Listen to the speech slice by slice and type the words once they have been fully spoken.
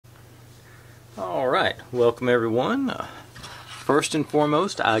Alright, welcome everyone. First and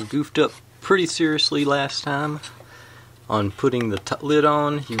foremost, I goofed up pretty seriously last time on putting the lid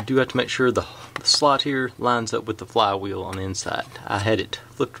on. You do have to make sure the slot here lines up with the flywheel on the inside. I had it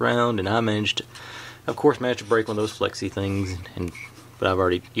flipped around and I managed to, of course, managed to break one of those flexi things. But I've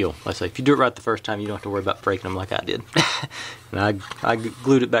already, like I say, if you do it right the first time, you don't have to worry about breaking them like I did. And I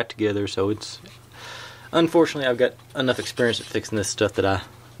glued it back together, so it's, unfortunately, I've got enough experience at fixing this stuff that I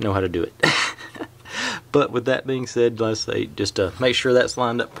know how to do it. But with that being said, let's say just make sure that's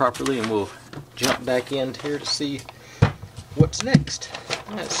lined up properly, and we'll jump back in here to see what's next.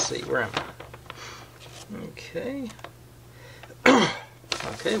 Let's see, where am I? Okay.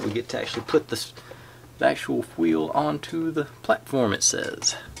 Okay, we get to actually put the actual wheel onto the platform, it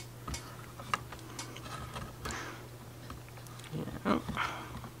says. Yeah.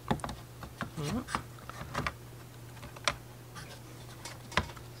 Yeah.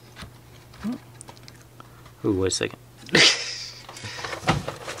 Ooh, wait a second.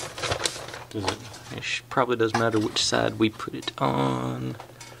 It probably doesn't matter which side we put it on.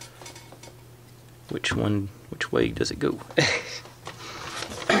 Which way does it go?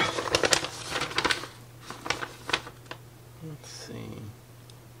 Let's see.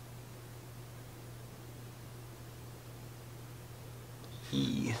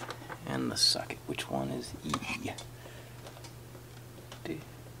 E and the socket. Which one is E? D.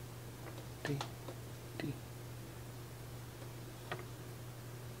 D. D.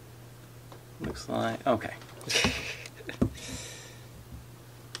 Looks like, okay.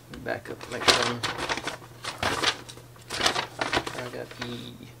 Back up to make sure I got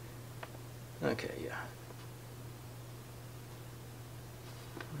E. Okay, yeah.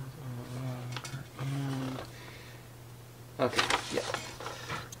 Okay, yeah.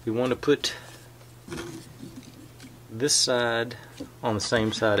 We want to put this side on the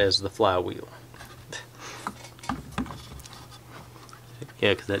same side as the flywheel.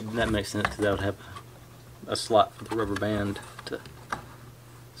 Yeah, because that makes sense, because that would have a slot for the rubber band to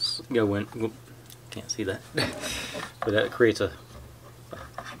go in. Whoop, can't see that. But that creates a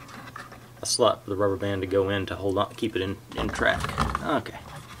slot for the rubber band to go in to hold on, keep it in track. Okay.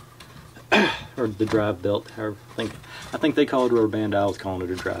 Or the drive belt, however, I think they call it a rubber band, I was calling it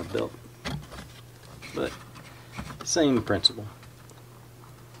a drive belt. But same principle.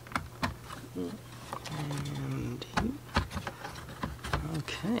 And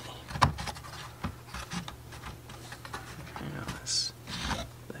okay. Now let's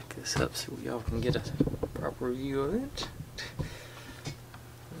back this up so y'all can get a proper view of it.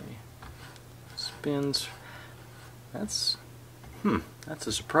 Spins. That's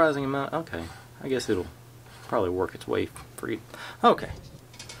a surprising amount. Okay, I guess it'll probably work its way free. Okay,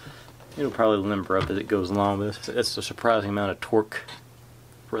 it'll probably limber up as it goes along. But it's a surprising amount of torque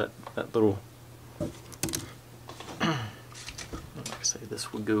for that little. Like I say,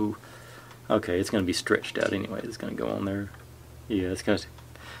 this will go. Okay, it's going to be stretched out anyway. It's going to go on there. Yeah,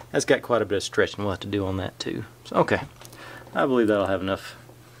 that's got quite a bit of stretching we'll have to do on that too. So, okay, I believe that'll have enough.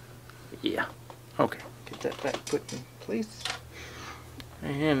 Yeah. Okay, get that back put in place.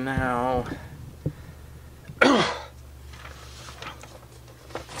 And now,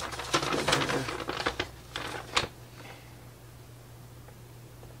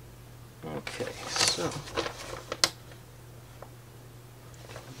 okay, so,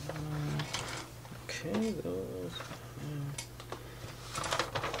 okay, those,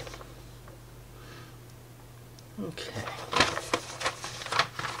 okay,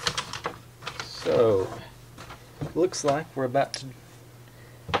 so, looks like we're about to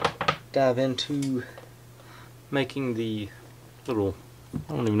dive into making the little,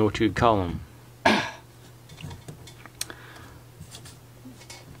 I don't even know what you'd call them,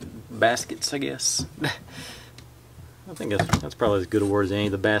 baskets, I guess. I think that's probably as good a word as any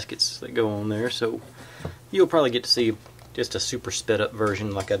of the baskets that go on there. So you'll probably get to see just a super sped up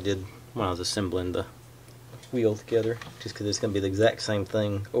version like I did when I was assembling the wheel together, just because it's going to be the exact same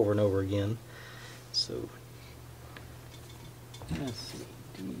thing over and over again. So let's see.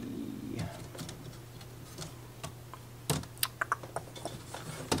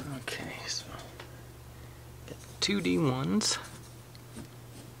 Okay, so got 2D1s.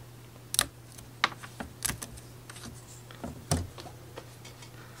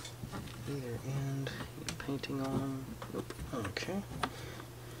 Either end, painting on them. Nope. Okay.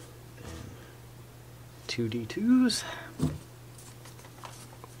 And 2D2s.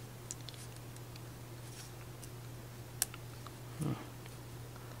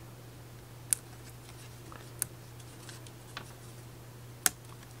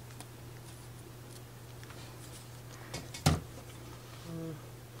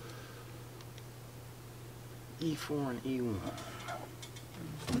 E4 and E1.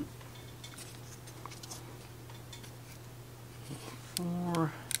 E4,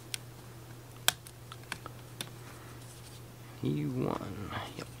 E1.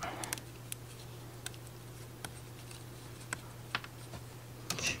 Yep.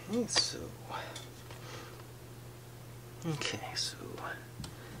 Okay, so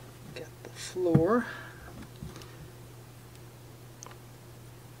got the floor.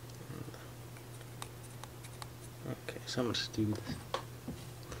 Okay, so I'm going to do this.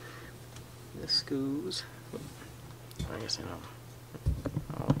 This goes. I guess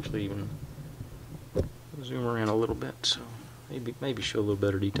I'll actually even zoom around a little bit, so maybe show a little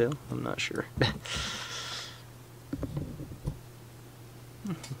better detail. I'm not sure.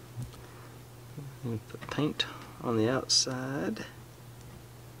 Put paint on the outside.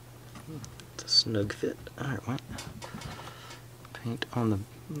 It's a snug fit. Alright, well, paint on the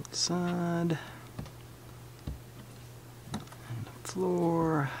side and the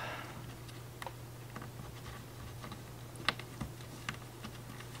floor.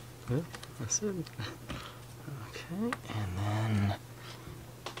 Yep, that's it. Okay, and then.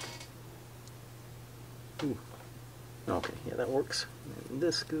 Ooh. Okay, yeah, that works. And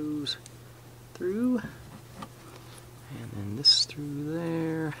this goes through, and then this through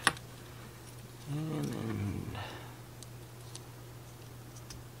there, and then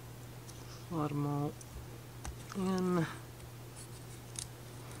slot them all in,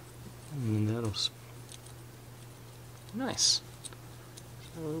 and then that'll nice.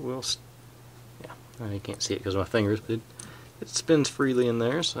 So we'll, yeah, you can't see it because of my fingers, but it spins freely in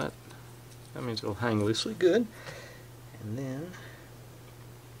there, so that means it'll hang loosely. Good. And then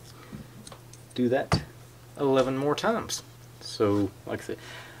do that 11 more times. So, like I said,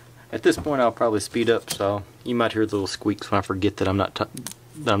 at this point I'll probably speed up, so you might hear the little squeaks when I forget that I'm not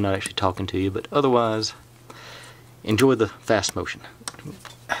actually talking to you, but otherwise, enjoy the fast motion.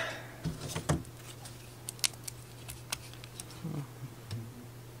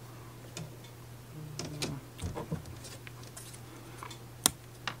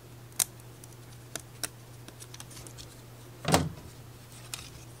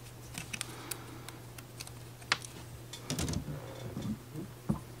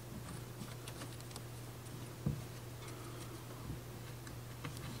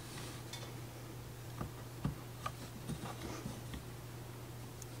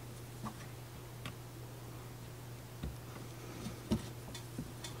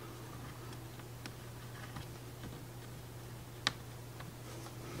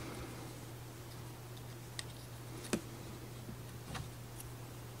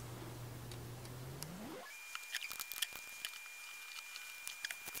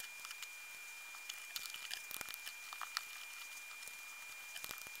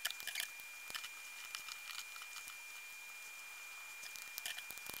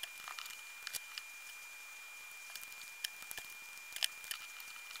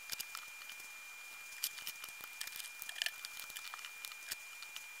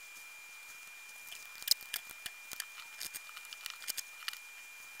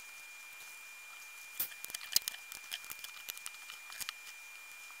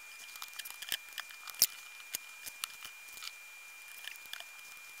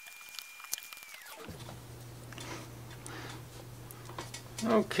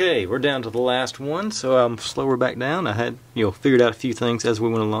 Okay, we're down to the last one, so I'm slower back down. I had, figured out a few things as we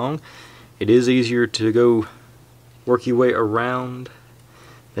went along. It is easier to go work your way around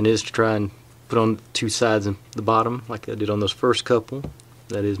than it is to try and put on two sides and the bottom like I did on those first couple.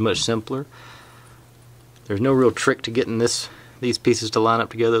 That is much simpler. There's no real trick to getting these pieces to line up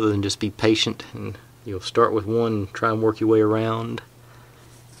together other than just be patient, and you'll start with one and try and work your way around.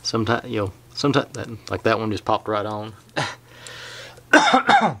 Sometimes like that one just popped right on.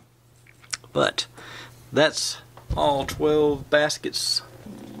 But that's all 12 baskets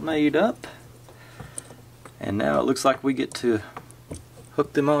made up, and now it looks like we get to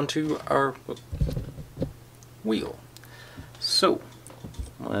hook them onto our wheel. So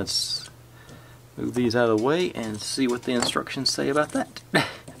let's move these out of the way and see what the instructions say about that. Move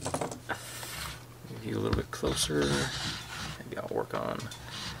you a little bit closer. Maybe I'll work on.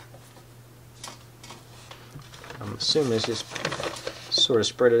 I'm assuming it's just sort of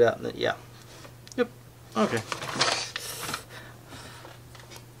spread it out, and then, yeah. Yep. Okay.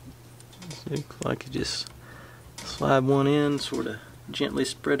 Looks like you just slide one in, sort of gently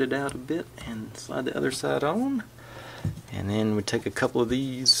spread it out a bit, and slide the other side on. And then we take a couple of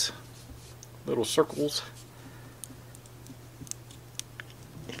these little circles,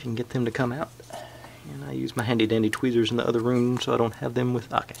 if you can get them to come out. And I use my handy dandy tweezers in the other room so I don't have them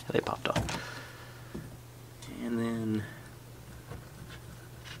with. Okay, they popped off.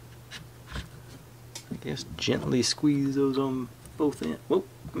 guess gently squeeze those on both ends. Whoa,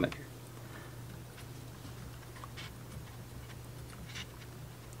 come back here.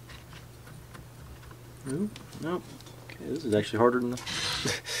 Nope, nope. Okay, this is actually harder than the...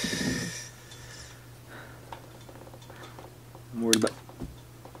 I'm worried about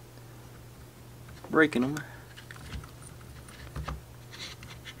breaking them.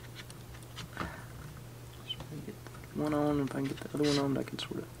 Get one on, and if I can get the other one on, I can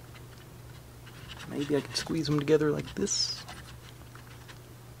sort of... Maybe I can squeeze them together like this.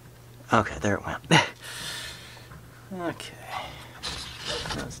 Okay, there it went. Okay.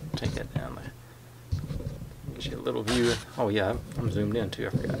 Let's take that down there. Get you a little view. Oh yeah, I'm zoomed in too, I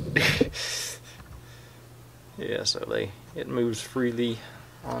forgot. Yeah, so it moves freely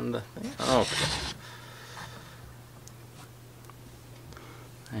on the thing. Okay.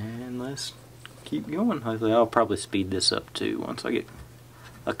 And let's keep going. I'll probably speed this up too once I get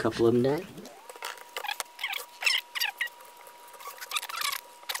a couple of them done.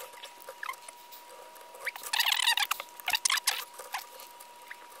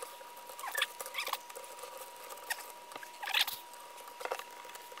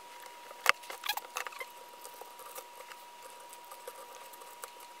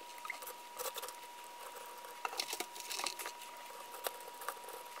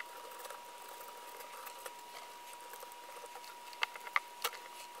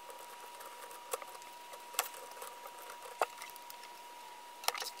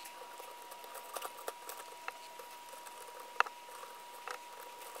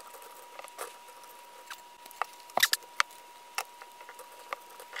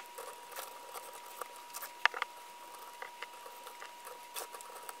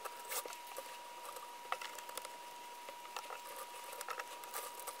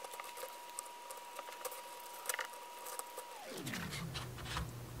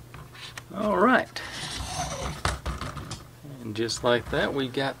 Alright, and just like that we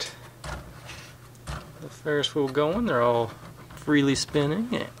got the Ferris wheel going. They're all freely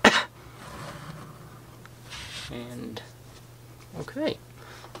spinning. And okay,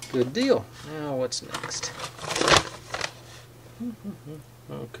 good deal. Now what's next?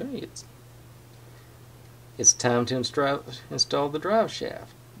 Okay, it's time to install the drive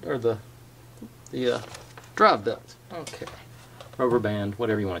shaft, or the drive belt. Okay, rubber band,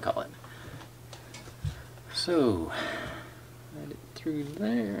 whatever you want to call it. So, add it through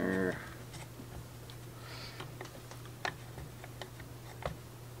there.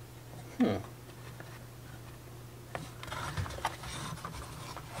 Okay.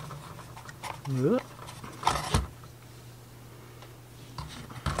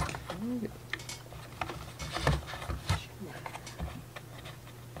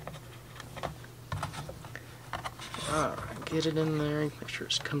 Alright, get it in there, make sure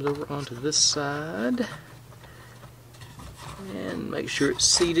it comes over onto this side. And make sure it's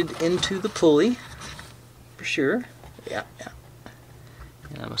seated into the pulley, for sure. Yeah, yeah.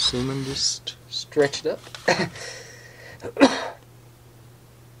 And I'm assuming just stretch it up.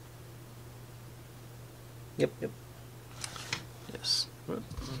 Yep, yep. Just let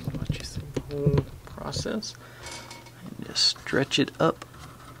you see the whole process. And just stretch it up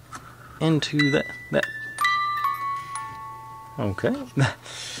into that. Okay.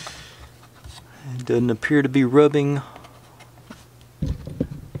 It doesn't appear to be rubbing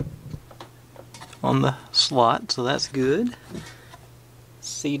on the slot, so that's good.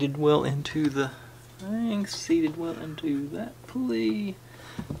 Seated well into the thing, seated well into that pulley.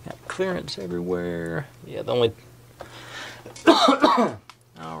 Got clearance everywhere. Yeah, the only...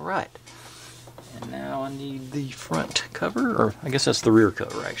 Alright. And now I need the front cover, or I guess that's the rear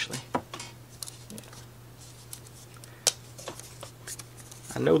cover actually.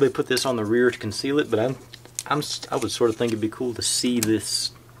 I know they put this on the rear to conceal it, but I would sort of think it'd be cool to see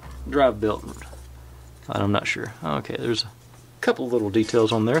this drive belt. I'm not sure. Okay, there's a couple little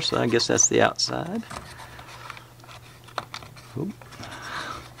details on there, so I guess that's the outside. Oop.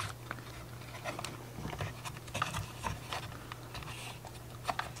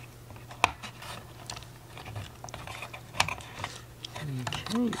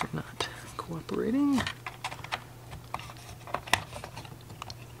 Okay, you're not cooperating.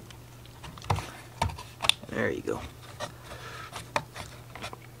 There you go.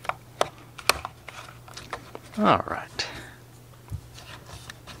 Alright.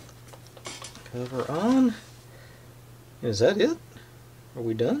 Cover on. Is that it? Are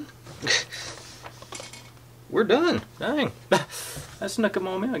we done? We're done. Dang. That snuck up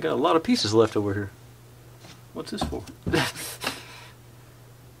on me. I got a lot of pieces left over here. What's this for?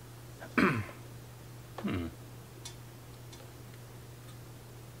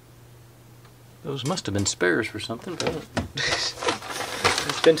 Those must have been spares for something. But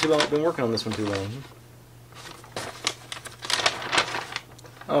it's been too long. I've been working on this one too long.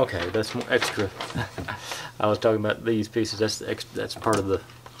 Okay, that's more extra. I was talking about these pieces. That's part of the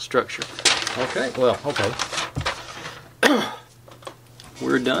structure. Okay, well, okay.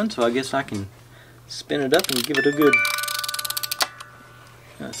 We're done, so I guess I can spin it up and give it a good.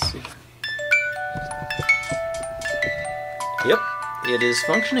 Let's see. Yep, it is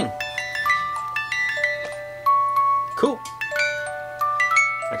functioning. Cool.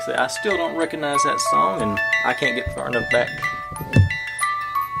 Like I say, I still don't recognize that song, and I can't get far enough back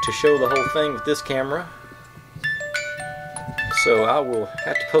to show the whole thing with this camera. So I will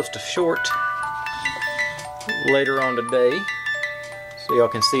have to post a short later on today so y'all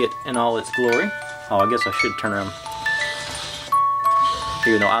can see it in all its glory. Oh, I guess I should turn around.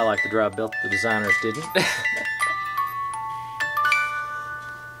 Even though I like the drive belt, the designers didn't.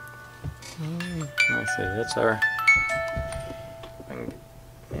 Let's see, that's our...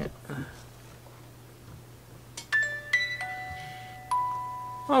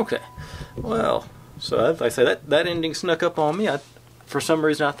 Okay, well, so like I say, that ending snuck up on me. For some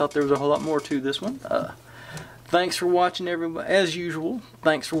reason I thought there was a whole lot more to this one. Thanks for watching, everybody. As usual,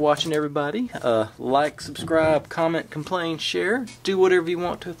 thanks for watching, everybody. Like, subscribe, comment, complain, share. Do whatever you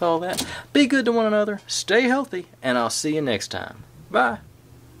want to with all that. Be good to one another. Stay healthy, and I'll see you next time. Bye.